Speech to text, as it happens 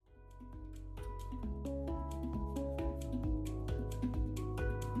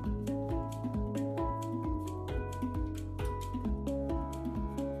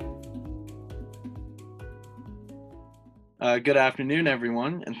Good afternoon,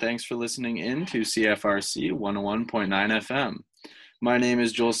 everyone, and thanks for listening in to CFRC 101.9 FM. My name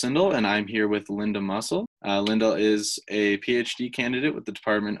is Joyceville, and I'm here with Linda Mussell. Linda is a PhD candidate with the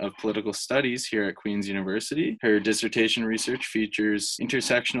Department of Political Studies here at Queen's University. Her dissertation research features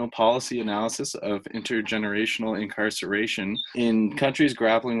intersectional policy analysis of intergenerational incarceration in countries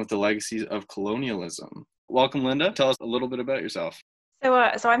grappling with the legacies of colonialism. Welcome, Linda. Tell us a little bit about yourself.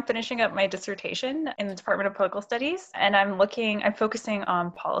 So I'm finishing up my dissertation in the Department of Political Studies, and I'm focusing on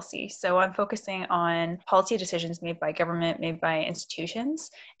policy. So I'm focusing on policy decisions made by government, made by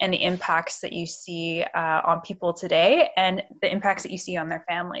institutions, and the impacts that you see on people today and the impacts that you see on their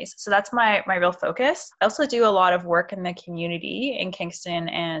families. So that's my real focus. I also do a lot of work in the community in Kingston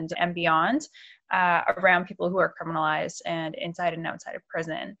and beyond. Around people who are criminalized and inside and outside of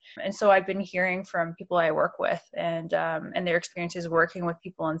prison. And so I've been hearing from people I work with and their experiences working with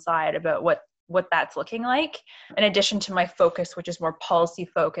people inside about what that's looking like, in addition to my focus, which is more policy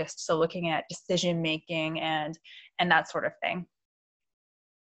focused. So looking at decision making and that sort of thing.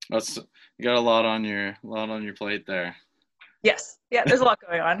 You got a lot on your plate there. Yes. Yeah, there's a lot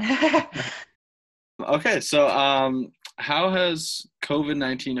going on. Okay, so how has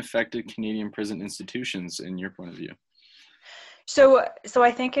COVID-19 affected Canadian prison institutions in your point of view? So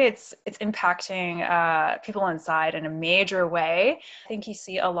I think it's impacting people inside in a major way. I think you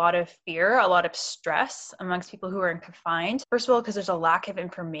see a lot of fear, a lot of stress amongst people who are confined. First of all, because there's a lack of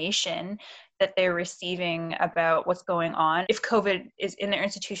information that they're receiving about what's going on. If COVID is in their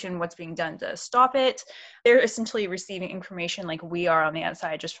institution, what's being done to stop it? They're essentially receiving information like we are on the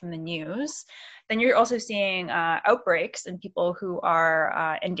outside just from the news. Then you're also seeing outbreaks and people who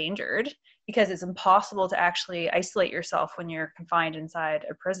are endangered, because it's impossible to actually isolate yourself when you're confined inside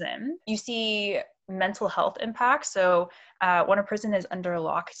a prison. You see mental health impacts. So when a prison is under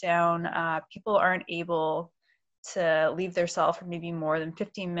lockdown, people aren't able to leave their cell for maybe more than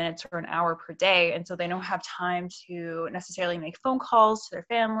 15 minutes or an hour per day. And so they don't have time to necessarily make phone calls to their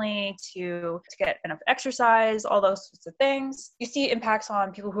family, to get enough exercise, all those sorts of things. You see impacts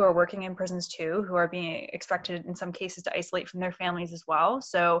on people who are working in prisons too, who are being expected in some cases to isolate from their families as well.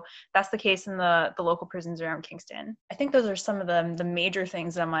 So that's the case in the local prisons around Kingston. I think those are some of the major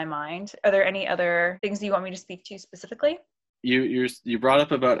things on my mind. Are there any other things that you want me to speak to specifically? You brought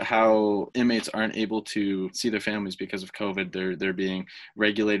up about how inmates aren't able to see their families because of COVID. They're being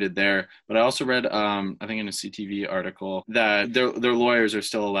regulated there. But I also read, I think in a CTV article, that their lawyers are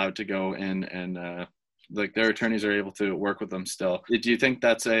still allowed to go in and like their attorneys are able to work with them still. Do you think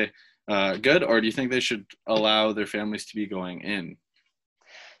that's a good, or do you think they should allow their families to be going in?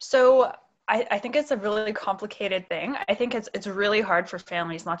 So I think it's a really complicated thing. I think it's really hard for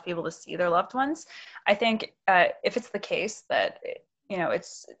families not to be able to see their loved ones. I think if it's the case that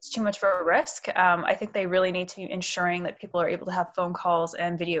it's too much for a risk, I think they really need to be ensuring that people are able to have phone calls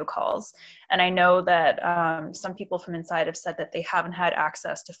and video calls. And I know that some people from inside have said that they haven't had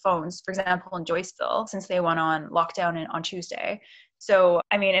access to phones, for example, in Joyceville, since they went on lockdown on Tuesday. So,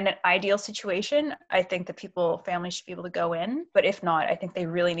 I mean, in an ideal situation, I think that families should be able to go in. But if not, I think they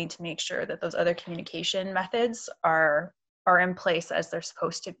really need to make sure that those other communication methods are in place as they're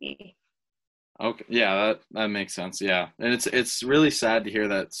supposed to be. Okay, yeah, that makes sense. Yeah, and it's really sad to hear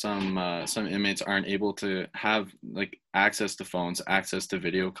that some inmates aren't able to have like access to phones, access to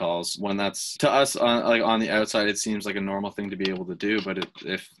video calls. When that's to us on the outside, it seems like a normal thing to be able to do. But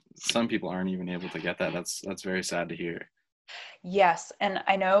if some people aren't even able to get that, that's very sad to hear. Yes, and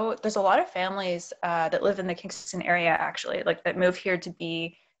I know there's a lot of families that live in the Kingston area, actually, like that move here to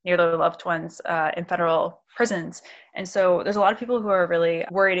be near their loved ones in federal prisons. And so there's a lot of people who are really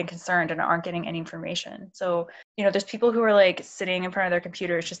worried and concerned and aren't getting any information. So, there's people who are like sitting in front of their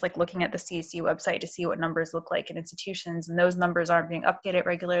computers, just like looking at the CEC website to see what numbers look like in institutions. And those numbers aren't being updated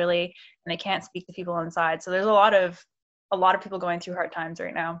regularly, and they can't speak to people inside. So there's a lot of people going through hard times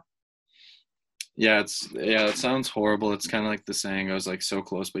right now. Yeah, it sounds horrible. It's kind of like the saying goes, like, so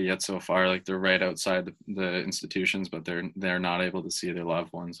close but yet so far. Like they're right outside the institutions, but they're not able to see their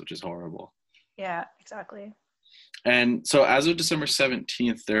loved ones, which is horrible. Yeah, exactly. And so as of December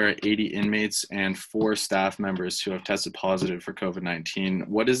 17th, there are 80 inmates and 4 staff members who have tested positive for COVID-19.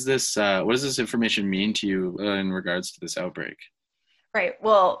 What does this information mean to you in regards to this outbreak? Right.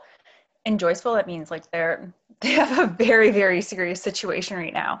 Well, in Joyceville, that means like they have a very, very serious situation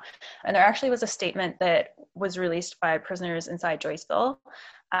right now. And there actually was a statement that was released by prisoners inside Joyceville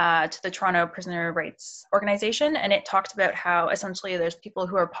to the Toronto Prisoner Rights Organization. And it talked about how essentially there's people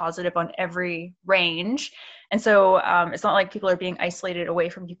who are positive on every range. And so it's not like people are being isolated away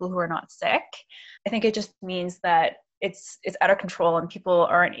from people who are not sick. I think it just means that it's out of control and people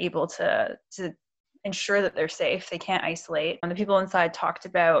aren't able to ensure that they're safe. They can't isolate. And the people inside talked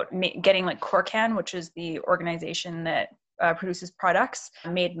about getting like Corcan, which is the organization that produces products,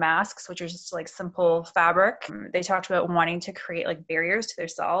 made masks, which are just like simple fabric. They talked about wanting to create like barriers to their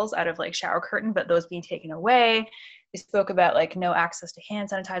cells out of like shower curtain, but those being taken away. They spoke about like no access to hand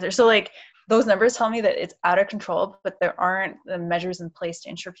sanitizer. So like those numbers tell me that it's out of control, but there aren't the measures in place to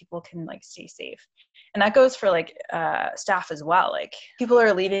ensure people can like stay safe. And that goes for like staff as well. Like people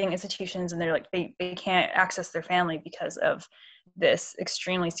are leaving institutions and they're like, they can't access their family because of this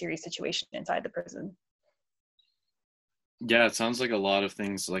extremely serious situation inside the prison. Yeah, it sounds like a lot of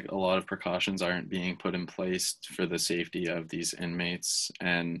things, like a lot of precautions aren't being put in place for the safety of these inmates.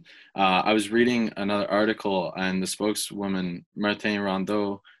 And I was reading another article, and the spokeswoman, Martin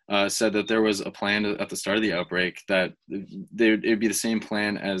Rondeau, said that there was a plan at the start of the outbreak that it'd be the same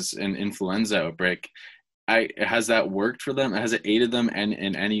plan as an influenza outbreak. Has that worked for them? Has it aided them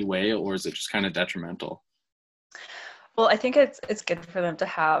in any way, or is it just kind of detrimental? Well, I think it's good for them to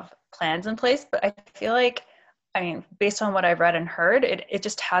have plans in place, but I feel like, I mean, based on what I've read and heard, it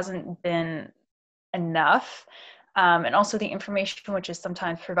just hasn't been enough. And also the information which is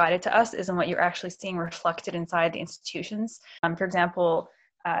sometimes provided to us isn't what you're actually seeing reflected inside the institutions. For example,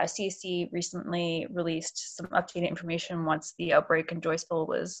 CAC recently released some updated information once the outbreak in Joyceville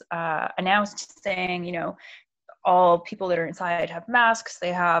was announced, saying, you know, all people that are inside have masks,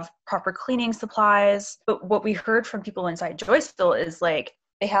 they have proper cleaning supplies. But what we heard from people inside Joyceville is like,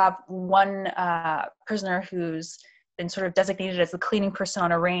 they have one prisoner who's been sort of designated as the cleaning person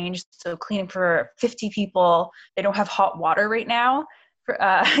on a range, so cleaning for 50 people. They don't have hot water right now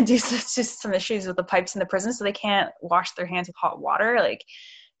due to just some issues with the pipes in the prison, so they can't wash their hands with hot water. Like,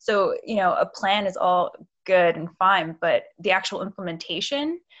 so, you know, a plan is all good and fine, but the actual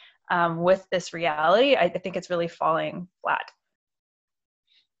implementation with this reality, I think it's really falling flat.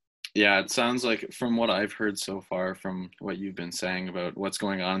 Yeah, it sounds like, from what I've heard so far, from what you've been saying about what's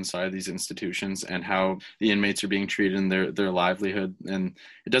going on inside these institutions and how the inmates are being treated in their livelihood, and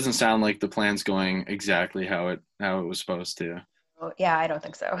it doesn't sound like the plan's going exactly how it was supposed to. Oh, yeah, I don't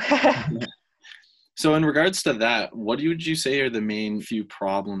think so. So in regards to that, what would you say are the main few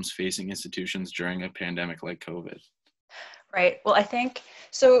problems facing institutions during a pandemic like COVID? Right. Well, I think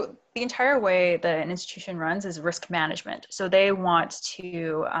so. The entire way that an institution runs is risk management. So they want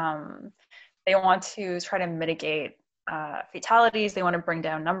to try to mitigate fatalities. They want to bring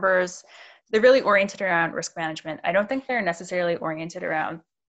down numbers. They're really oriented around risk management. I don't think they're necessarily oriented around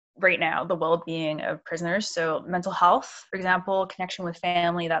right now the well-being of prisoners. So mental health, for example, connection with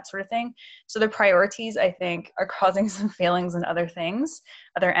family, that sort of thing. So their priorities, I think, are causing some failings in other things,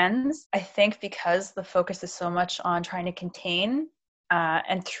 other ends. I think because the focus is so much on trying to contain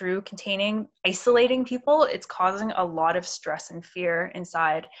and through containing, isolating people, it's causing a lot of stress and fear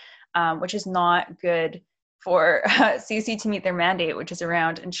inside, which is not good for CC to meet their mandate, which is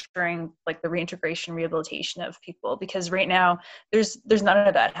around ensuring like the reintegration, rehabilitation of people. Because right now there's none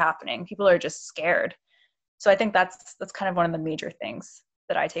of that happening. People are just scared. So I think that's kind of one of the major things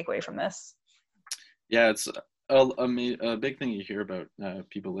that I take away from this. Yeah, it's a big thing you hear about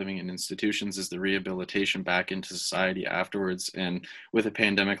people living in institutions is the rehabilitation back into society afterwards. And with a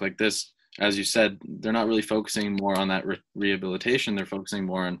pandemic like this, as you said, they're not really focusing more on that rehabilitation. They're focusing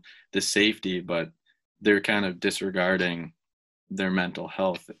more on the safety, but they're kind of disregarding their mental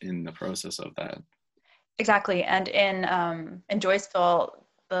health in the process of that. Exactly. And in Joyceville,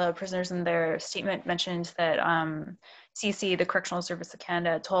 the prisoners in their statement mentioned that CC, the Correctional Service of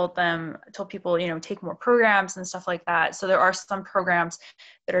Canada, told people, you know, take more programs and stuff like that. So there are some programs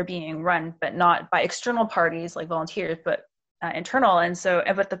that are being run, but not by external parties like volunteers, but internal. And so,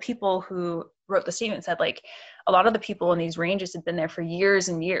 but the people who wrote the statement said, like, a lot of the people in these ranges have been there for years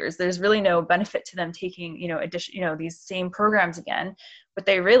and years. There's really no benefit to them taking, you know, these same programs again. What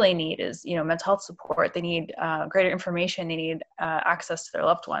they really need is, you know, mental health support. They need greater information. They need access to their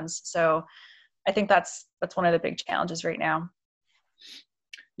loved ones. So I think that's one of the big challenges right now.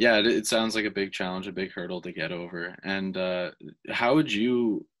 Yeah, it sounds like a big challenge, a big hurdle to get over. And how would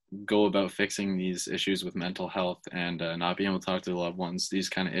you go about fixing these issues with mental health and not being able to talk to the loved ones, these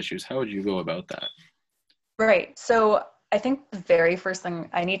kind of issues? How would you go about that? Right. So I think the very first thing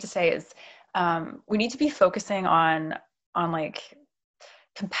I need to say is we need to be focusing on like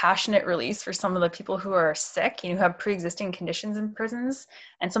compassionate release for some of the people who are sick, you know, who have pre-existing conditions in prisons,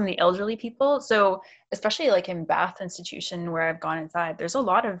 and some of the elderly people. So especially like in Bath Institution, where I've gone inside, there's a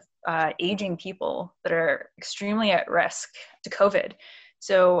lot of aging people that are extremely at risk to COVID.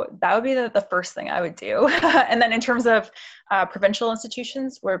 So that would be the first thing I would do. And then in terms of provincial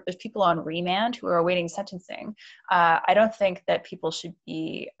institutions where there's people on remand who are awaiting sentencing, I don't think that people should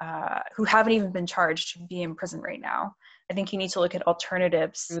be, who haven't even been charged, should be in prison right now. I think you need to look at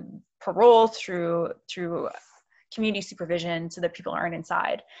alternatives through parole, through community supervision, so that people aren't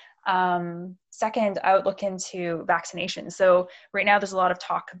inside. Second, I would look into vaccination. So right now there's a lot of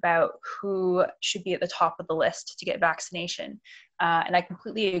talk about who should be at the top of the list to get vaccination. And I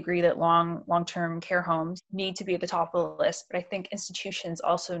completely agree that long-term care homes need to be at the top of the list, but I think institutions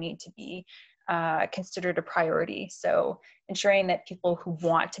also need to be considered a priority. So ensuring that people who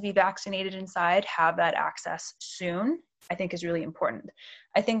want to be vaccinated inside have that access soon, I think is really important.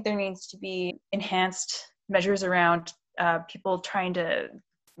 I think there needs to be enhanced measures around people trying to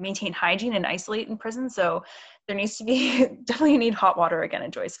maintain hygiene and isolate in prison. So there needs to be, definitely you need hot water again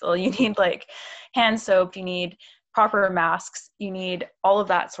in Joyceville. You need like hand soap, you need proper masks, you need all of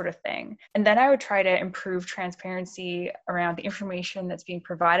that sort of thing. And then I would try to improve transparency around the information that's being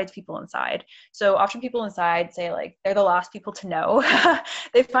provided to people inside. So often people inside say like they're the last people to know.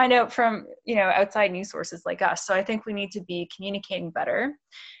 They find out from, outside news sources like us. So I think we need to be communicating better.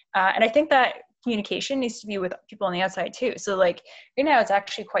 And I think that communication needs to be with people on the outside too. So like right now it's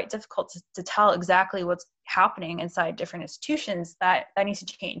actually quite difficult to tell exactly what's happening inside different institutions. That needs to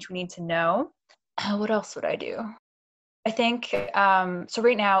change. We need to know. What else would I do? I think, so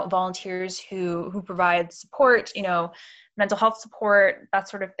right now volunteers who provide support, mental health support, that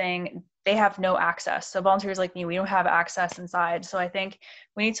sort of thing, they have no access. So volunteers like me, we don't have access inside. So I think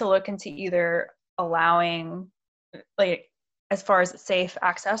we need to look into either allowing, like, as far as safe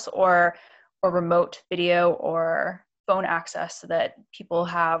access or remote video or phone access so that people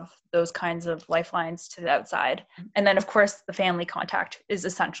have those kinds of lifelines to the outside. And then of course the family contact is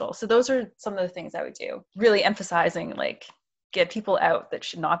essential. So those are some of the things I would do, really emphasizing like get people out that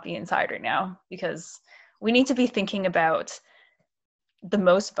should not be inside right now, because we need to be thinking about the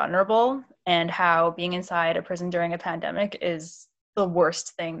most vulnerable and how being inside a prison during a pandemic is the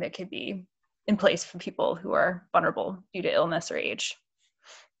worst thing that could be in place for people who are vulnerable due to illness or age.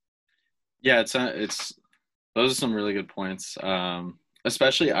 Yeah, it's those are some really good points.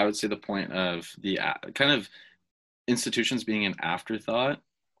 Especially, I would say the point of the kind of institutions being an afterthought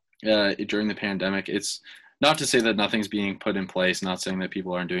during the pandemic. It's not to say that nothing's being put in place, not saying that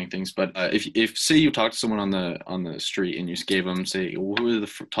people aren't doing things, but if say you talk to someone on the street and you gave them, say, who are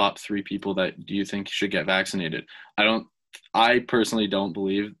the top 3 people that do you think should get vaccinated? I personally don't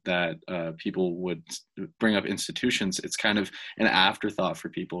believe that people would bring up institutions. It's kind of an afterthought for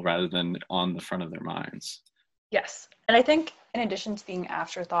people rather than on the front of their minds. Yes. And I think in addition to being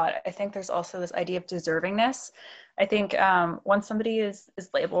afterthought, I think there's also this idea of deservingness. I think once somebody is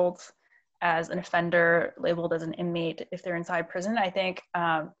labeled as an offender, labeled as an inmate, if they're inside prison, I think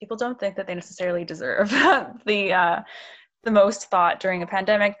people don't think that they necessarily deserve the most thought during a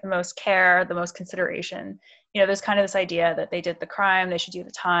pandemic, the most care, the most consideration. There's kind of this idea that they did the crime, they should do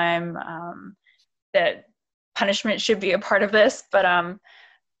the time, that punishment should be a part of this, but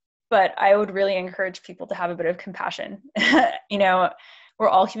I would really encourage people to have a bit of compassion. We're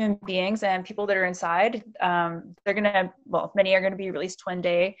all human beings, and people that are inside, many are going to be released one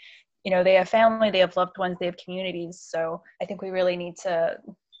day. They have family, they have loved ones, they have communities. So I think we really need to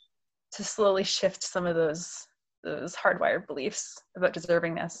slowly shift some of those hardwired beliefs about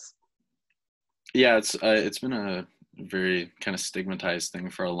deservingness. Yeah, it's been a very kind of stigmatized thing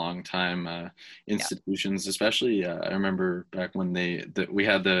for a long time. Institutions, especially, I remember back when we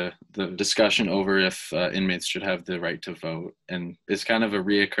had the discussion over if inmates should have the right to vote, and it's kind of a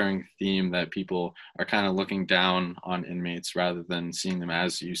reoccurring theme that people are kind of looking down on inmates rather than seeing them,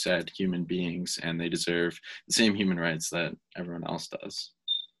 as you said, human beings, and they deserve the same human rights that everyone else does.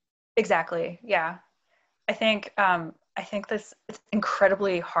 Exactly. Yeah. I think this it's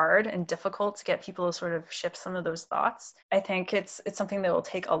incredibly hard and difficult to get people to sort of shift some of those thoughts. I think it's something that will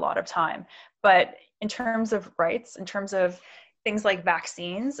take a lot of time. But in terms of rights, in terms of things like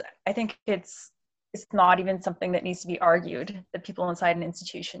vaccines, I think it's not even something that needs to be argued, that people inside an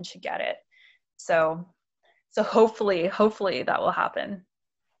institution should get it. So hopefully that will happen.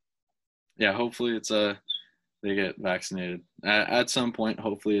 Yeah, hopefully they get vaccinated at some point.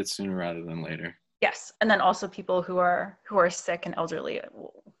 Hopefully it's sooner rather than later. Yes, and then also people who are sick and elderly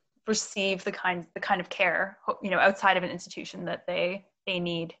will receive the kind of care, outside of an institution that they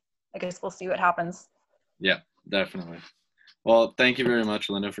need. I guess we'll see what happens. Yeah, definitely. Well, thank you very much,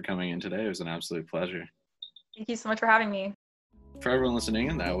 Linda, for coming in today. It was an absolute pleasure. Thank you so much for having me. For everyone listening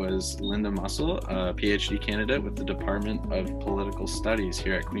in, that was Linda Mussell, a PhD candidate with the Department of Political Studies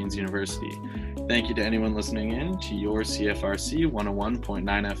here at Queen's University. Thank you to anyone listening in to your CFRC 101.9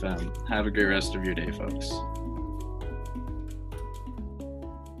 FM. Have a great rest of your day, folks.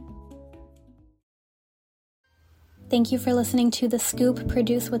 Thank you for listening to The Scoop,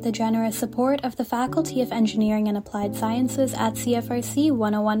 produced with the generous support of the Faculty of Engineering and Applied Sciences at CFRC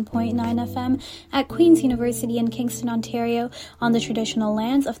 101.9 FM at Queen's University in Kingston, Ontario, on the traditional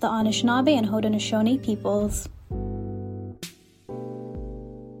lands of the Anishinaabe and Haudenosaunee peoples.